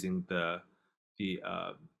just using the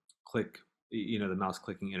click, the mouse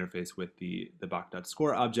clicking interface with the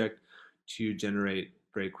Bach.score object to generate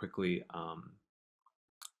very quickly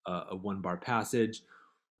a 1-bar passage.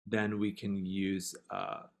 Then we can use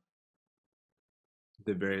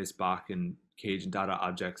the various Bach and Cage and Dada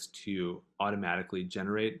objects to automatically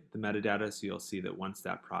generate the metadata. So you'll see that once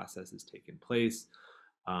that process has taken place,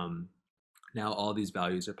 now all these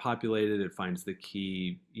values are populated. It finds the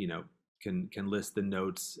key, can list the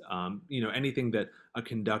notes, anything that a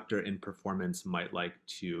conductor in performance might like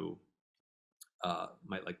to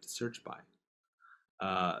search by.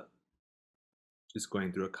 Just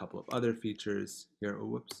going through a couple of other features here. Oh,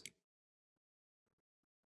 whoops.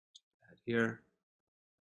 Add here.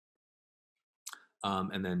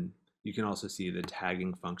 And then you can also see the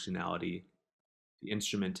tagging functionality, the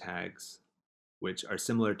instrument tags, which are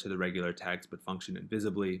similar to the regular tags but function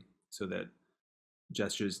invisibly, so that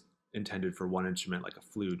gestures intended for one instrument, like a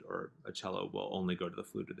flute or a cello, will only go to the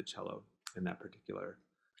flute or the cello in that particular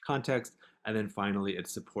context. And then finally, it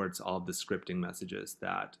supports all of the scripting messages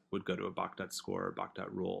that would go to a Bach.score or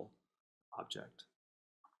Bach.rule object.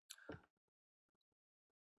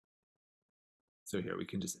 So here we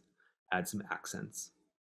can just add some accents,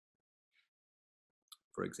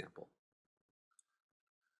 for example.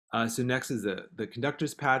 So next is the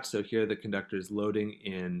conductors patch. So here the conductor is loading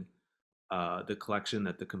in the collection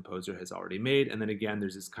that the composer has already made. And then again,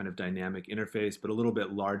 there's this kind of dynamic interface, but a little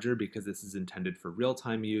bit larger because this is intended for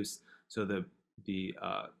real-time use. So the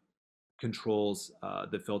controls,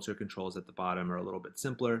 the filter controls at the bottom are a little bit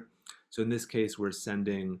simpler. So in this case, we're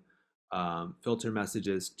sending filter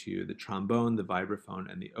messages to the trombone, the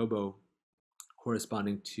vibraphone, and the oboe,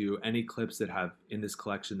 corresponding to any clips that have in this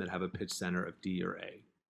collection that have a pitch center of D or A,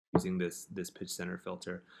 using this pitch center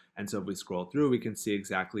filter. And so if we scroll through, we can see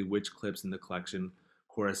exactly which clips in the collection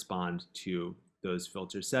correspond to those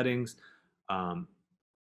filter settings.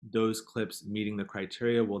 Those clips meeting the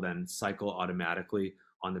criteria will then cycle automatically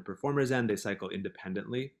on the performer's end. They cycle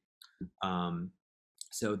independently.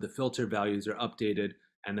 So the filter values are updated,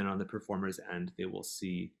 and then on the performer's end, they will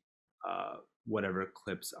see whatever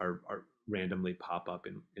clips are randomly pop up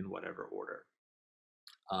in whatever order.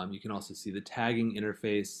 You can also see the tagging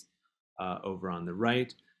interface over on the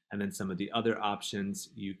right, and then some of the other options.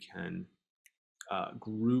 You can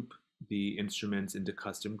group the instruments into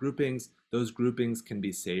custom groupings. Those groupings can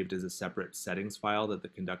be saved as a separate settings file that the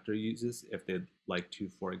conductor uses if they'd like to,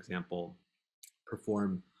 for example,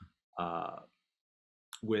 perform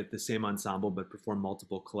with the same ensemble but perform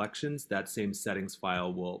multiple collections. That same settings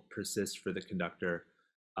file will persist for the conductor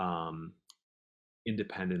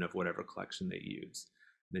independent of whatever collection they use.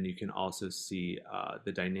 Then you can also see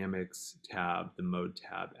the dynamics tab, the mode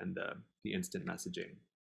tab, and the instant messaging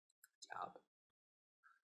tab.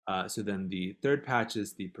 So then the third patch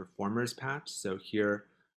is the performers patch. So here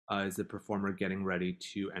is the performer getting ready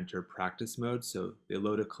to enter practice mode. So they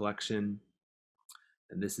load a collection,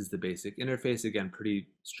 and this is the basic interface. Again, pretty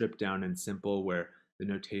stripped down and simple, where the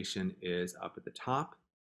notation is up at the top.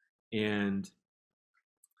 And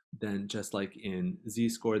then just like in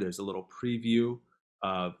ZScore, there's a little preview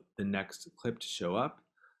of the next clip to show up.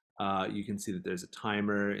 You can see that there's a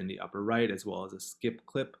timer in the upper right, as well as a skip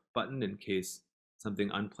clip button in case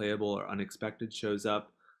something unplayable or unexpected shows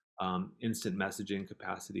up, instant messaging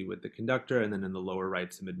capacity with the conductor, and then in the lower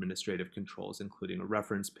right, some administrative controls, including a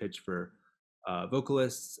reference pitch for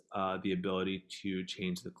vocalists, the ability to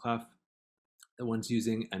change the clef that one's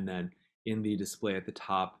using, and then in the display at the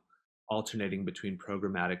top, alternating between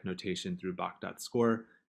programmatic notation through Bach.score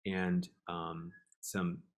and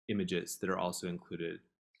some images that are also included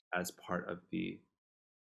as part of the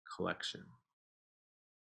collection.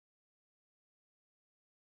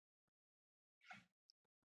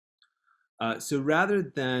 So rather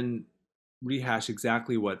than rehash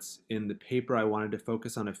exactly what's in the paper, I wanted to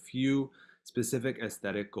focus on a few specific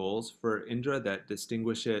aesthetic goals for INDRA that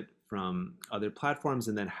distinguish it from other platforms,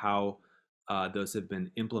 and then how those have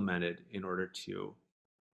been implemented in order to,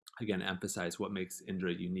 again, emphasize what makes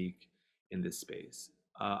INDRA unique in this space.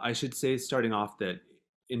 I should say, starting off, that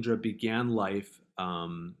INDRA began life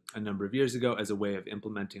a number of years ago as a way of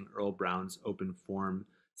implementing Earl Brown's open form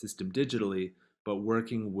system digitally, but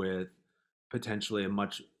working with potentially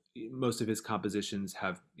most of his compositions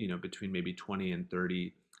have, between maybe 20 and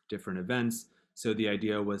 30 different events. So the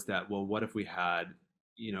idea was that, well, what if we had,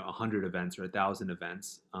 100 events or 1,000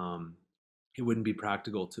 events? It wouldn't be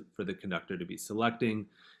practical for the conductor to be selecting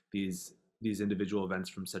these individual events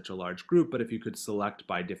from such a large group, but if you could select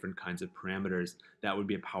by different kinds of parameters, that would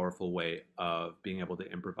be a powerful way of being able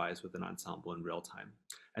to improvise with an ensemble in real time.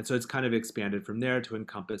 And so it's kind of expanded from there to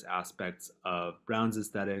encompass aspects of Brown's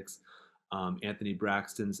aesthetics, Anthony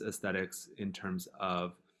Braxton's aesthetics in terms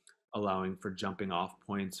of allowing for jumping off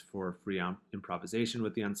points for free improvisation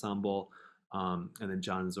with the ensemble, and then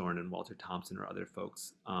John Zorn and Walter Thompson or other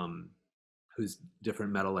folks whose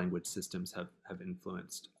different meta-language systems have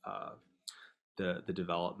influenced the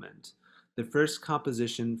development. The first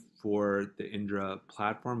composition for the INDRA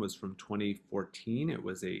platform was from 2014. It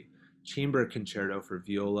was a chamber concerto for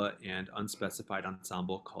viola and unspecified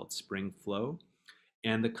ensemble called Spring Flow.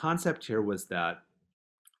 And the concept here was that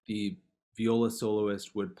the viola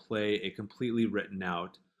soloist would play a completely written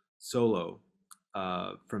out solo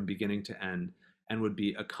from beginning to end, and would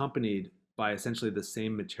be accompanied by essentially the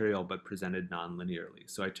same material but presented non-linearly.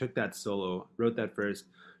 So I took that solo, wrote that first,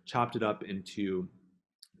 chopped it up into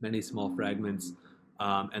many small fragments,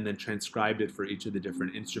 and then transcribed it for each of the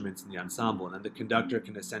different instruments in the ensemble. And then the conductor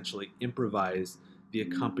can essentially improvise the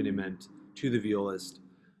accompaniment to the violist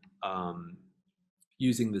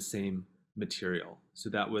using the same material. So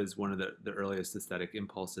that was one of the earliest aesthetic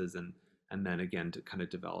impulses, and then again to kind of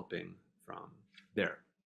developing from there.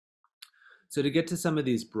 So to get to some of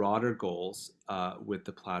these broader goals with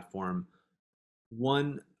the platform,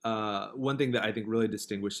 one thing that I think really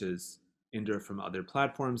distinguishes INDRA from other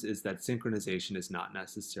platforms is that synchronization is not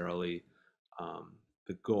necessarily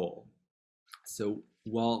the goal. So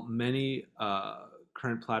while many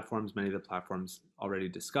current platforms, many of the platforms already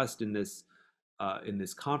discussed in this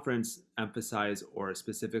conference, emphasize or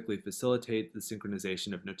specifically facilitate the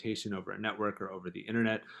synchronization of notation over a network or over the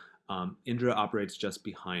internet, INDRA operates just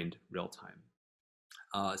behind real time.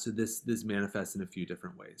 So this manifests in a few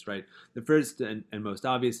different ways, right? The first and most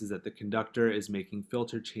obvious is that the conductor is making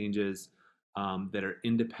filter changes that are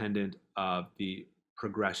independent of the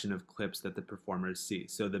progression of clips that the performers see.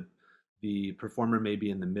 So the performer may be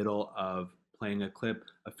in the middle of playing a clip,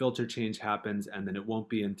 a filter change happens, and then it won't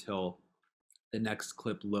be until the next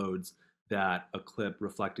clip loads that a clip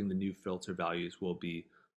reflecting the new filter values will be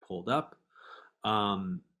pulled up.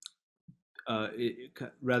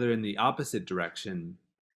 Rather in the opposite direction,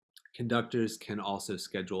 conductors can also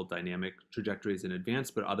schedule dynamic trajectories in advance,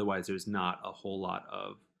 but otherwise there's not a whole lot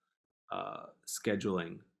of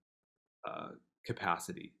scheduling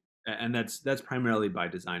capacity. And that's primarily by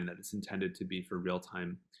design, that it's intended to be for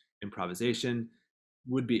real-time improvisation.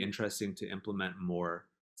 Would be interesting to implement more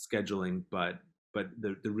scheduling, but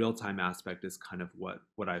the real-time aspect is kind of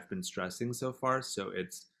what I've been stressing so far. So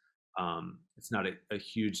it's not a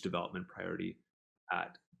huge development priority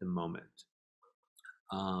at the moment.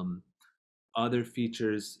 Other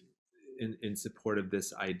features in support of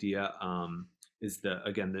this idea is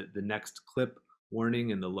the next clip warning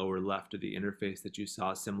in the lower left of the interface that you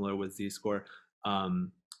saw, similar with ZScore.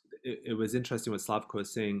 It was interesting what Slavko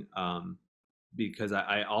was saying, because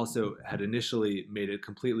I also had initially made it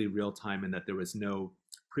completely real time and that there was no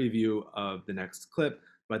preview of the next clip,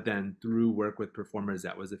 but then through work with performers,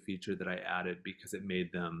 that was a feature that I added because it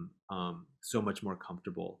made them so much more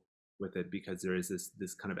comfortable with it, because there is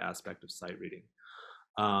this kind of aspect of sight reading.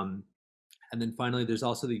 And then finally, there's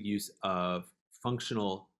also the use of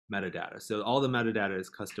functional metadata. So all the metadata is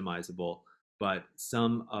customizable, but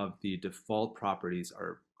some of the default properties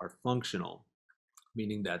are functional,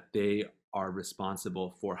 meaning that they are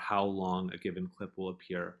responsible for how long a given clip will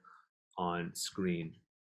appear on screen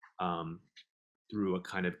through a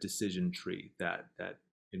kind of decision tree that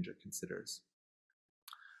INDRA considers.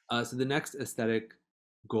 So the next aesthetic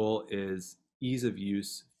goal is ease of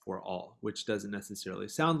use for all, which doesn't necessarily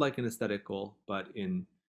sound like an aesthetic goal, but in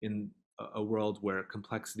a world where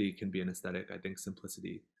complexity can be an aesthetic, I think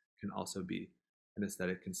simplicity can also be an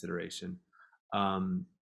aesthetic consideration.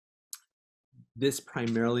 This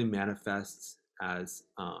primarily manifests as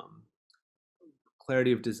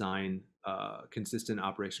clarity of design, consistent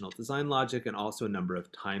operational design logic, and also a number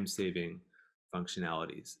of time-saving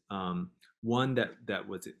functionalities. One that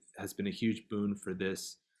has been a huge boon for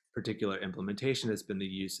this particular implementation has been the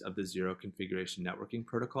use of the zero configuration networking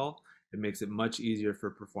protocol. It makes it much easier for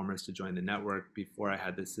performers to join the network. Before, I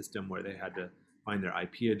had this system where they had to find their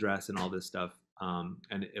IP address and all this stuff,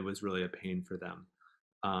 and it was really a pain for them.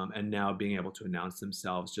 And now being able to announce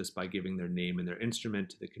themselves just by giving their name and their instrument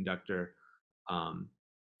to the conductor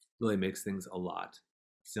really makes things a lot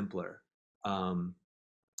simpler.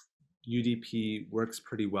 UDP works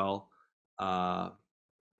pretty well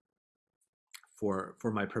for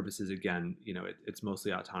my purposes. Again, it's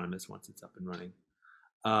mostly autonomous once it's up and running.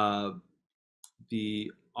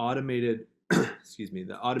 The automated,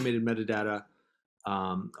 the automated metadata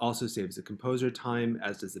also saves the composer time,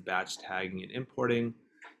 as does the batch tagging and importing.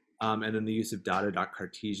 And then the use of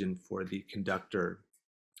data.cartesian for the conductor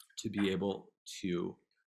to be able to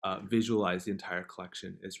visualize the entire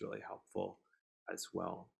collection is really helpful as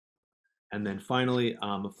well. And then finally,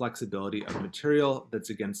 a flexibility of material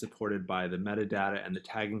that's again supported by the metadata and the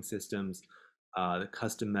tagging systems, the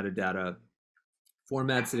custom metadata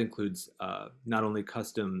formats that includes not only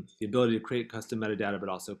the ability to create custom metadata, but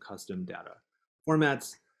also custom data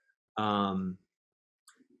formats.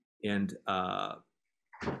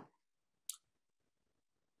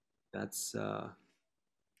 That's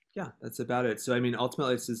about it. So, I mean,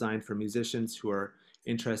 ultimately it's designed for musicians who are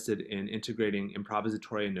interested in integrating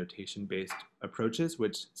improvisatory and notation-based approaches,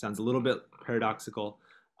 which sounds a little bit paradoxical,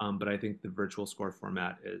 but I think the virtual score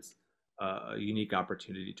format is a unique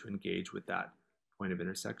opportunity to engage with that point of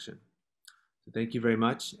intersection. So thank you very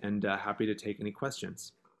much, and happy to take any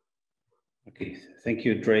questions. Okay, thank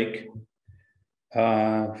you, Drake,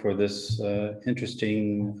 for this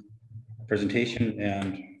interesting presentation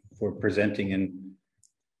and for presenting an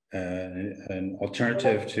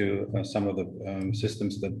alternative to some of the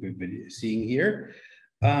systems that we've been seeing here.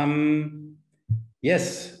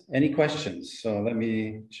 Yes, any questions? So let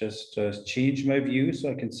me just change my view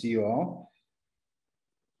so I can see you all.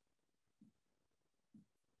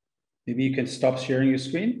 Maybe you can stop sharing your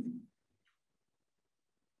screen.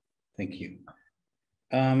 Thank you.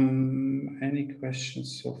 Any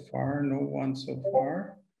questions so far? No one so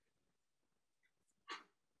far.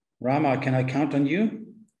 Rama, can I count on you?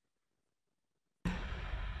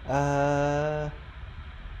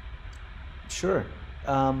 Sure.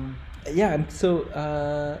 Yeah. So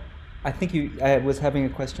I think I was having a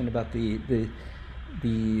question about the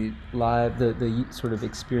live, the sort of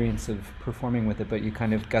experience of performing with it, but you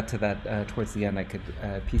kind of got to that towards the end. I could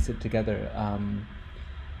piece it together. I'm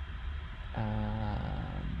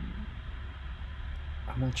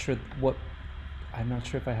not sure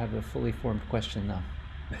if I have a fully formed question though.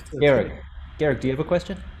 Okay. Georg, do you have a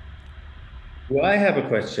question? Well, I have a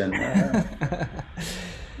question.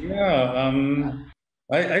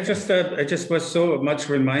 I just was so much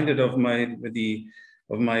reminded of my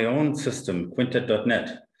own system,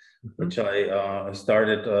 Quintet.net, which I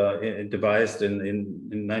started devised in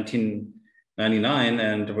 1999,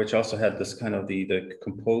 and which also had this kind of the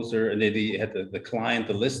composer, and they had the client,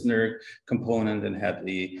 the listener component, and had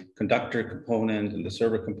the conductor component and the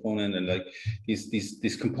server component, and like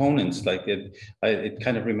these components. Like it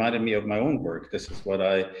kind of reminded me of my own work. This is what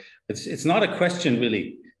it's not a question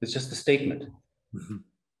really. It's just a statement.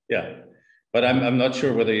 Yeah, but I'm not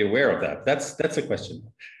sure whether you're aware of that. That's a question.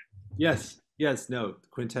 Yes. No,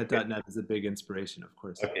 Quintet.net is a big inspiration, of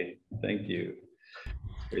course. Okay, thank you.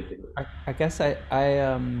 I guess I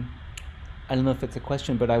don't know if it's a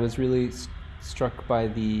question, but I was really struck by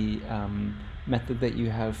the method that you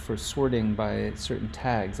have for sorting by certain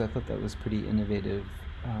tags. I thought that was pretty innovative.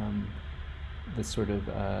 The sort of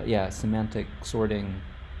semantic sorting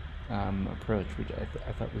approach, which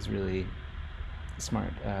I thought was really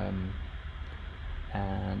smart,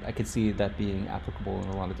 and I could see that being applicable in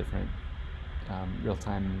a lot of different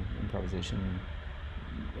real-time improvisation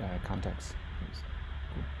contexts.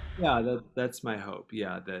 Yeah, that's my hope.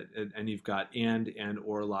 Yeah, and you've got and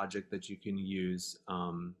or logic that you can use,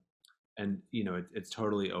 and it's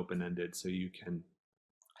totally open-ended, so you can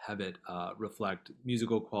have it reflect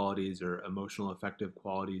musical qualities or emotional affective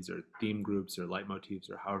qualities or theme groups or leitmotifs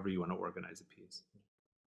or however you want to organize a piece.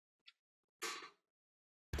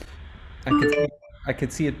 I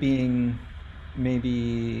could see it being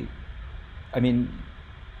maybe, I mean,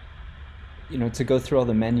 to go through all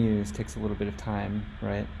the menus takes a little bit of time,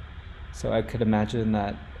 right? So I could imagine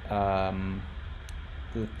that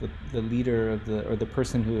the leader of or the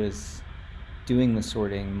person who is doing the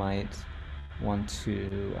sorting might want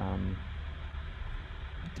to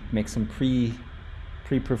make some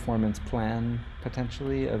pre-performance plan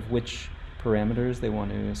potentially of which parameters they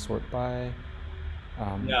want to sort by?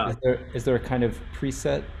 Yeah. Is there a kind of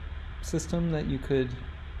preset system that you could,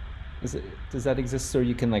 does that exist so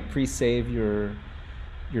you can like pre-save your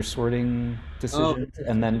sorting decisions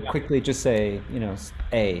and then quickly just say, you know,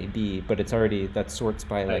 A, B, but it's already, that sorts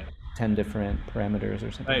by like 10 different parameters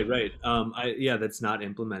or something? Right. Yeah, that's not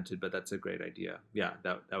implemented, but that's a great idea. Yeah,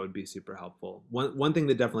 that would be super helpful. One thing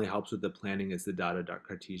that definitely helps with the planning is the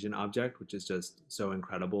data.cartesian object, which is just so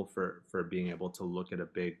incredible for being able to look at a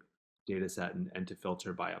big data set and to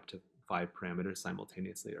filter by up to 5 parameters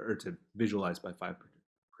simultaneously, or to visualize by 5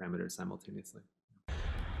 parameters simultaneously.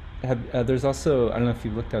 There's also, I don't know if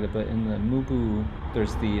you've looked at it, but in the Mubu,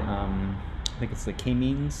 there's the, I think it's the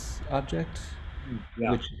k-means object,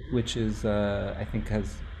 which is, I think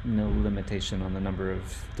has no limitation on the number of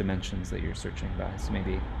dimensions that you're searching by. So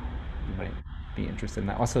maybe you might be interested in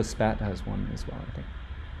that. Also, SPAT has one as well, I think.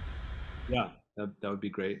 Yeah, that would be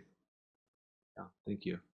great. Yeah, thank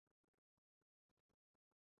you.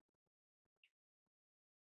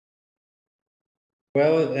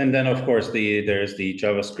 Well, and then of course there's the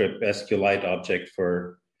JavaScript SQLite object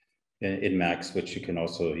for in Max, which you can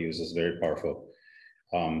also use as very powerful.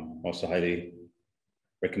 Also highly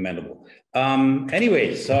recommendable.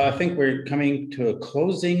 Anyway, so I think we're coming to a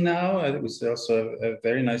closing now. It was also a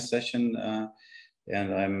very nice session,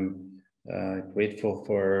 and I'm grateful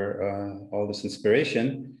for all this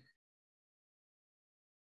inspiration.